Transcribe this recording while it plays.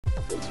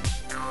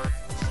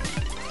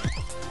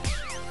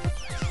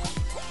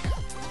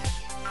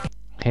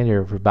Hey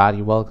there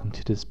everybody, welcome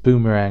to this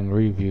Boomerang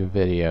review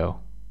video.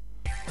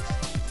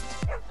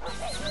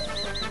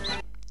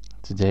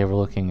 Today we're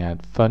looking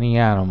at funny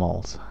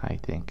animals, I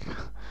think.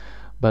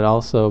 But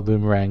also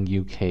Boomerang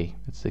UK.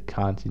 It's the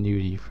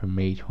continuity from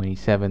May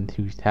 27,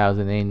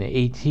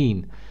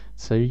 2018.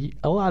 So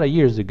a lot of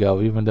years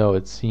ago, even though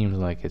it seems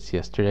like it's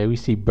yesterday. We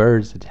see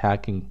birds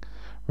attacking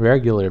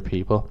regular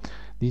people.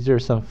 These are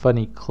some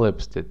funny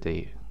clips that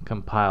they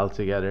compiled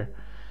together.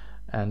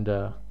 And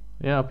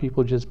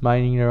people just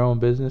minding their own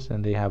business,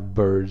 and they have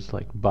birds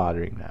like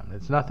bothering them.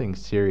 It's nothing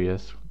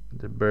serious.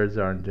 The birds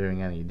aren't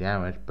doing any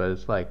damage, but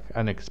it's like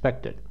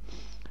unexpected,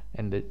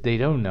 and they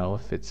don't know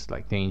if it's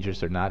like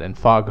dangerous or not. And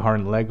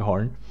Foghorn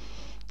Leghorn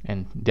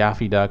and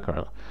Daffy Duck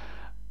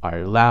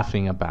are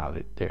laughing about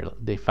it.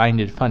 They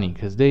find it funny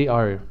because they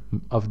are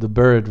of the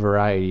bird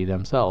variety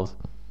themselves.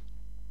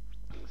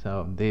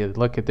 So they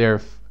look at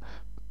their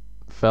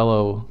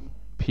fellow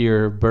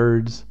peer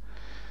birds,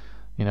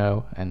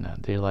 and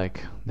they're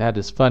like, that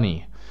is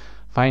funny.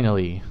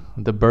 Finally,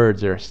 the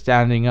birds are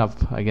standing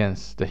up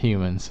against the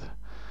humans,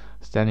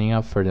 standing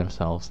up for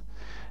themselves.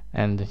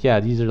 And yeah,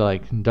 these are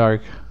like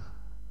dark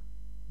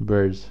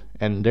birds.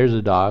 And there's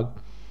a dog,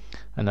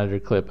 another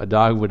clip, a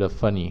dog with a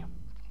funny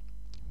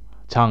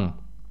tongue.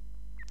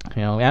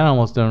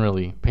 Animals don't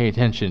really pay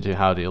attention to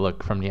how they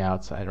look from the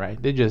outside,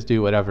 right? They just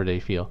do whatever they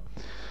feel.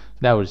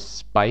 That was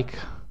Spike.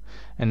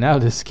 And now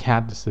this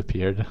cat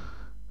disappeared.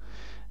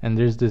 And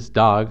there's this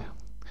dog,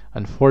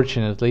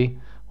 unfortunately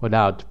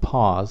without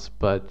paws,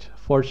 but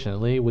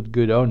fortunately with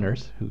good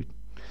owners who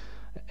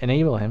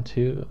enable him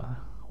to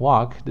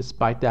walk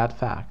despite that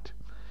fact.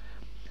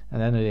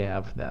 And then they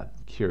have that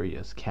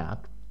curious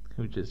cat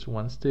who just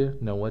wants to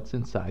know what's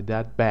inside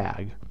that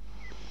bag.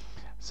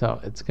 So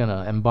it's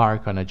gonna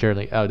embark on a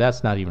journey. Oh,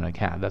 that's not even a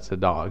cat, that's a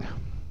dog.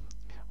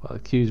 Well,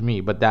 excuse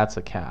me, but that's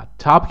a cat.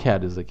 Top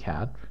Cat is a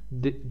cat.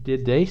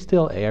 Did they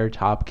still air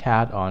Top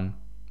Cat on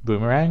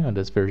Boomerang, on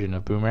this version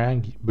of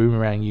Boomerang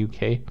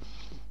UK?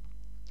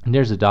 And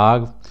there's a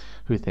dog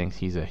who thinks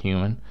he's a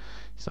human.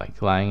 He's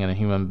like lying in a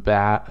human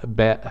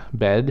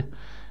bed.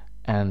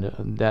 And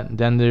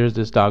then there's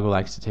this dog who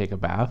likes to take a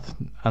bath.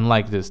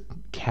 Unlike this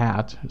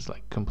cat, who's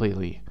like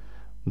completely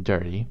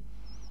dirty.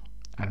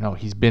 I don't know,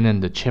 he's been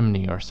in the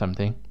chimney or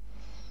something.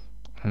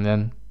 And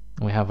then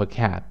we have a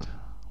cat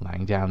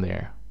lying down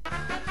there.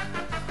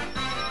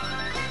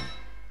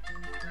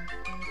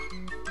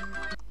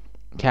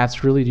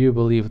 Cats really do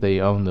believe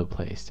they own the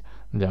place,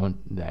 don't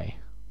they?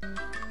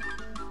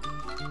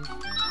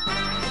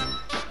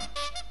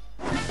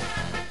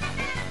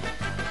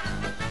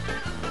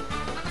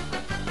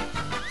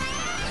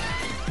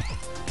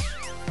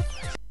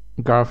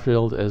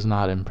 Garfield is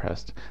not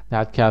impressed.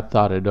 That cat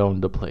thought it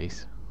owned the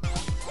place.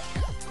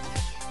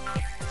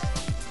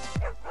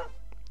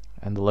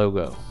 And the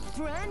logo.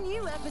 Brand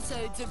new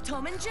episodes of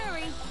Tom and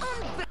Jerry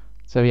on...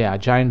 So yeah, a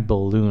giant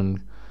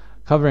balloon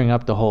covering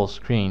up the whole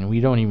screen.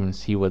 We don't even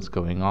see what's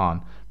going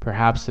on.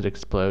 Perhaps it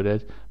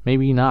exploded.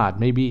 Maybe not.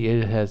 Maybe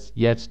it has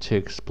yet to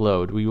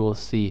explode. We will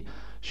see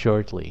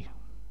shortly.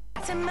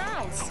 It's a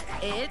mouse.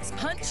 It's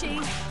punchy.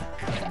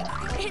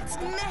 It's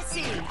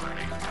messy.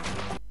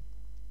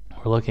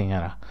 We're looking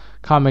at a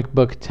comic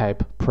book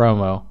type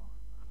promo.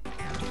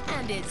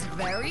 And it's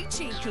very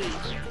cheeky.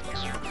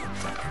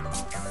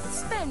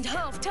 Spend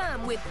half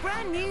term with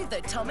brand new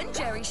The Tom and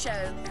Jerry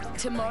Show.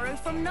 Tomorrow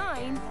from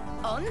 9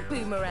 on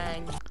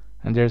Boomerang.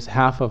 And there's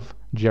half of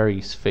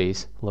Jerry's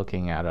face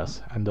looking at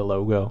us, and the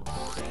logo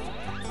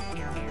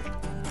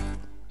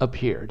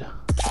appeared.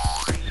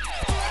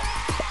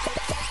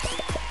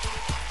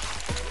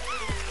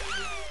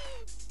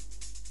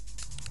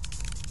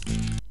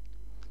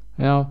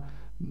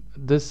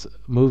 This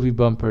movie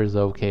bumper is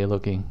okay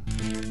looking.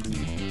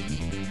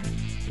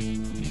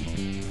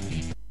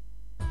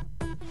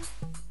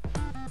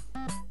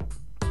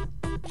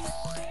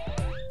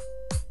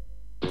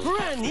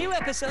 Brand new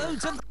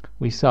episodes of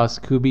We saw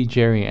Scooby,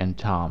 Jerry, and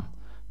Tom.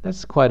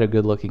 That's quite a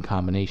good looking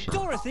combination.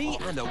 Dorothy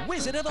and the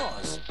Wizard of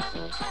Oz.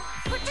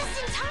 We're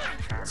just in time.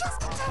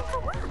 Just in time for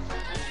what?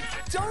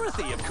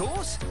 Dorothy, of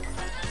course.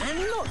 And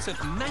lots of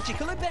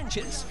magical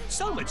adventures.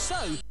 So much so,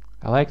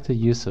 I like the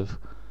use of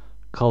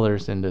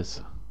colors in this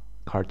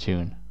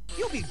cartoon.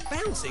 you'll be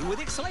bouncing with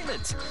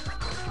excitement.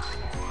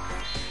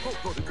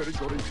 Oh, got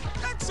it.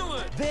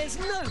 Excellent! There's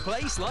no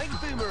place like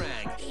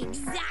Boomerang.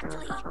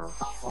 Exactly.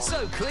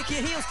 So click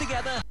your heels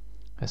together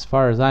As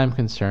far as I'm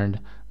concerned,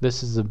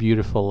 this is a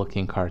beautiful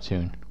looking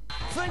cartoon.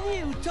 for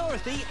new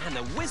Dorothy and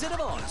the Wizard of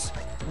Oz.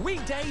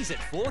 Weekdays at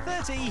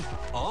 4:30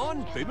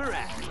 on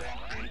Boomerang.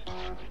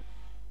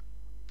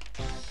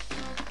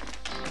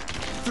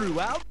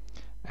 Throughout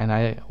And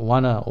I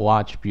wanna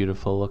watch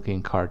beautiful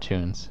looking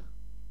cartoons.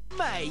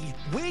 May,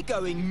 we're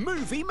going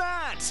movie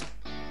mad.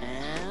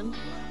 And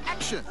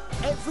action.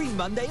 Every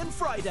Monday and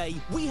Friday,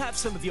 we have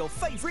some of your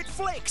favorite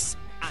flicks,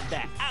 and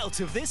they're out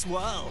of this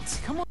world.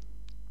 Come on,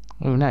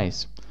 Oh,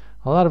 nice.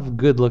 A lot of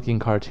good looking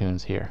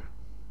cartoons here.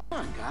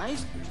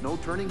 guys. There's no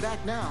turning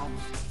back now.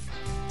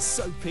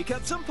 So pick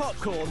up some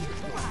popcorn,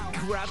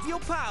 grab your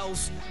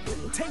pals,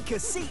 take a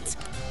seat,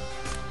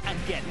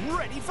 and get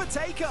ready for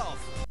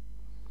takeoff.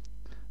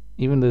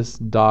 Even this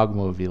dog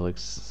movie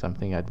looks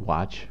something I'd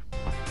watch.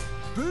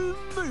 Boom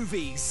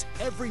Movies,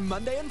 every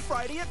Monday and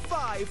Friday at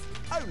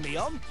 5, only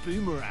on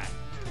Boomerang.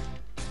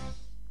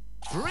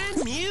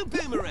 Brand new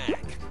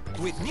Boomerang,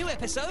 with new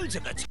episodes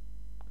of the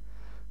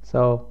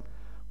So,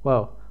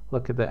 whoa,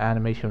 look at the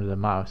animation of the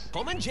mouse.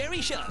 Tom and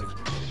Jerry Show.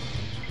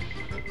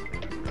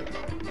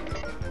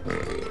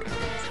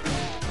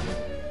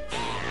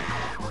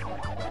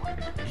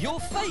 Your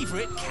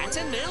favorite cat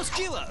and mouse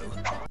duo.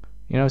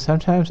 You know,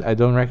 sometimes I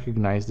don't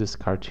recognize this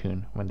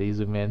cartoon when they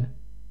zoom in.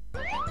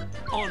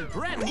 On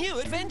brand new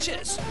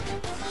adventures.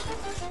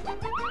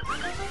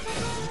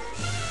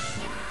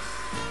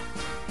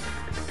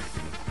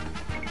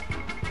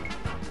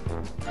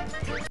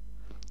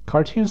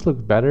 Cartoons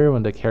look better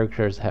when the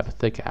characters have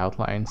thick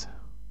outlines.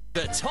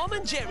 The Tom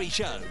and Jerry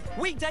Show.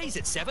 Weekdays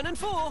at 7 and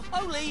 4,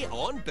 only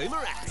on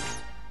Boomerang.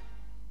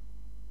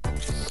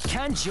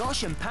 Can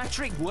Josh and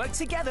Patrick work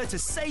together to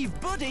save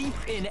Buddy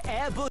in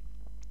Air Bud?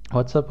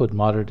 What's up with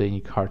modern day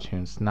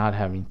cartoons not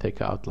having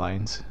thick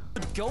outlines?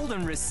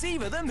 Golden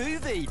Receiver the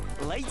movie,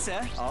 later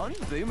on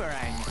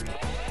Boomerang.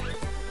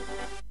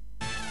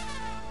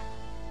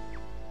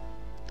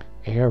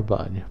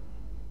 Airbud.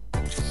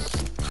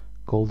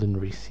 Golden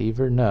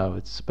Receiver? No,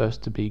 it's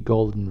supposed to be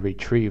Golden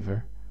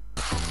Retriever.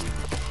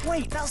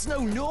 Wait, that's no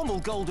normal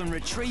Golden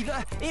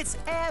Retriever. It's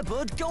Air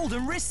Bud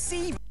Golden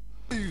Receiver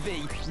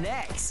movie,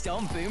 next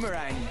on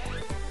Boomerang.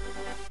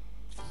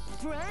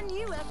 Brand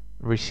new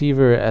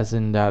Receiver as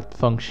in that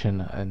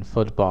function in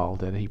football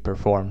that he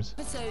performs.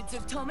 episodes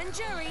of Tom and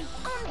Jerry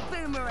on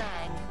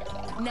Boomerang.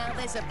 Now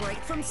there's a break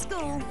from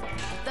school.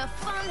 The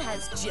fun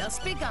has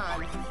just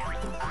begun.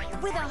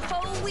 With a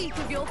whole week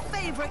of your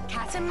favorite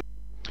cat and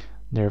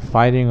They're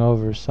fighting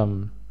over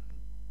some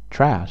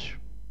trash.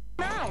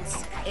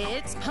 mouse.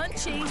 It's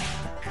punchy.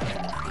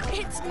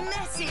 It's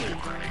messy.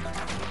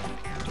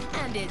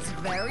 And it's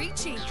very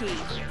cheeky.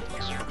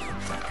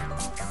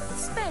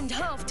 Spend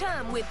half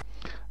term with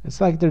It's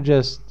like they're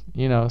just,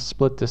 you know,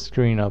 split the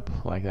screen up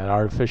like that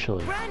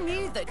artificially. brand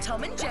new The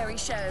Tom and Jerry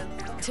Show.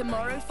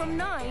 Tomorrow from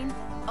 9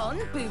 on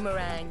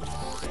Boomerang.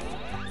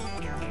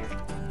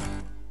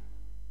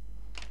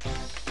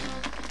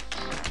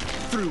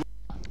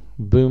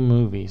 Boom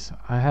Movies.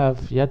 I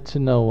have yet to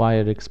know why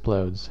it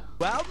explodes.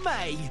 Well,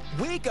 May,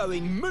 we're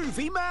going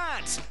movie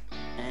mad.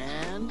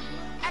 And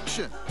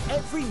action.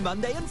 Every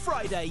Monday and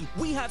Friday,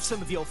 we have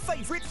some of your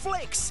favorite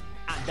flicks,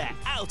 and they're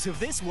out of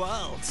this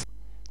world.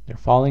 They're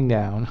falling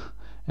down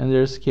and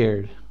they're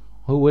scared.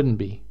 Who wouldn't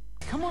be?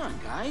 Come on,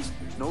 guys.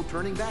 There's no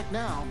turning back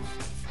now.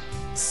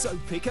 So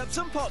pick up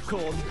some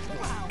popcorn,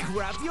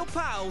 grab your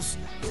pals,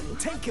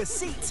 take a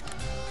seat,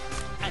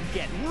 and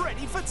get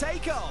ready for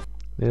takeoff.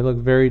 They look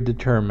very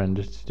determined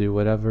to do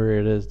whatever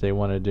it is they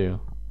want to do.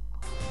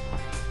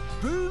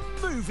 Boom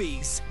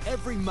Movies,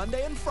 every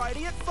Monday and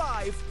Friday at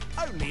 5,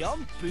 only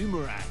on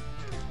Boomerang.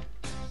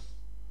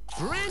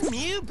 Brand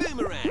new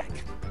Boomerang,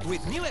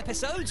 with new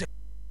episodes of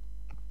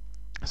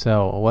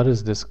So, what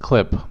is this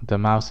clip? The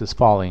mouse is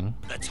falling.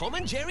 The Tom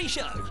and Jerry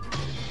Show.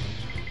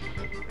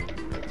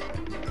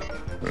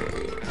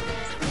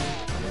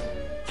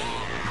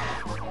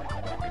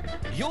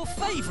 Your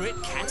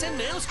favorite cat and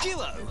mouse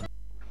duo.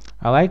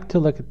 I like to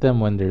look at them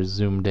when they're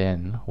zoomed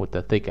in with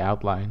the thick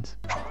outlines.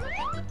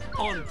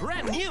 On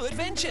brand new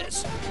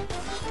adventures.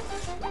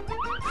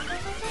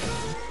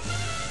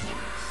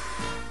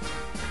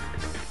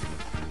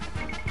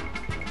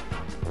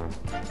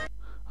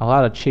 A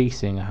lot of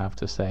chasing, I have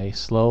to say.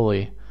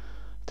 Slowly,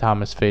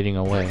 Tom is fading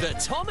away. The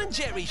Tom and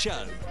Jerry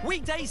Show.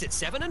 Weekdays at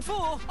 7 and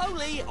 4,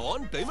 only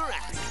on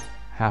Boomerang.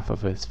 Half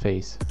of his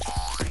face.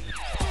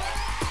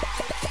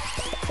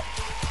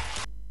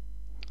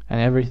 And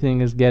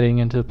everything is getting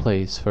into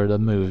place for the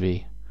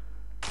movie.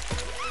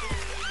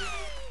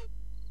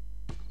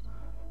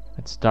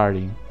 It's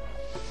starting.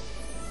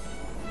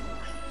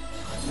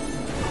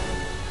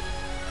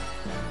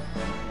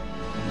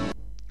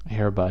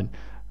 Airbud.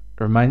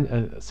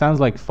 Sounds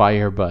like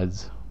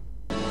Firebuds,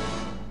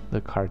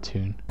 the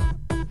cartoon.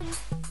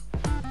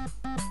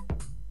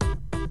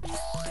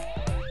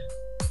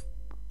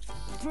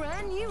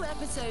 Brand new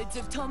episodes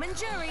of Tom and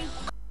Jerry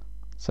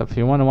So if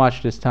you want to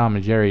watch this Tom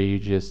and Jerry, you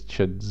just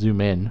should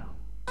zoom in.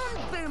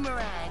 on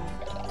Boomerang.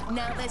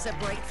 Now there's a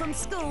break from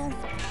school.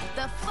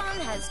 The fun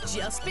has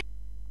just begun.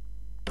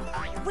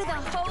 With a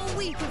whole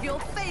week of your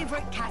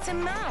favorite cat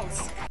and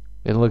mouse.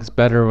 It looks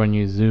better when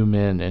you zoom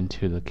in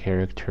into the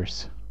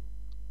characters.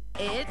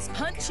 It's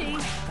punchy.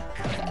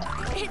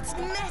 It's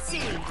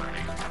messy.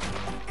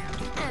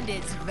 And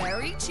it's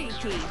very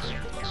cheeky.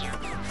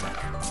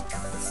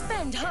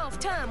 Spend half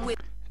term with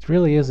It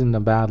really isn't a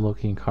bad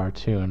looking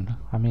cartoon.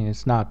 I mean,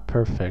 it's not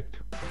perfect.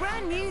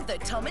 brand new The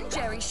Tom and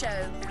Jerry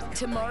Show.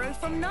 Tomorrow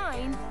from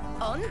 9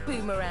 on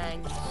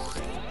Boomerang.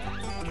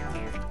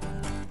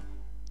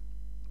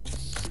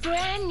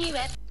 Brand new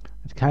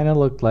It kind of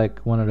looked like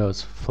one of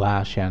those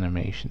flash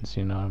animations,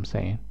 you know what I'm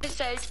saying?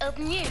 episodes of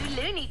new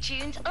Looney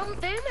Tunes on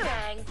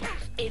Boomerang.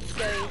 It's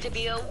going to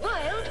be a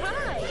wild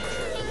ride.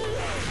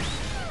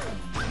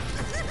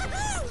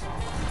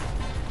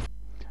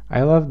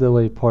 I love the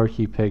way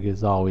Porky Pig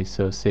is always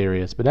so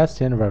serious, but that's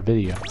the end of our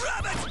video.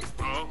 Rabbit!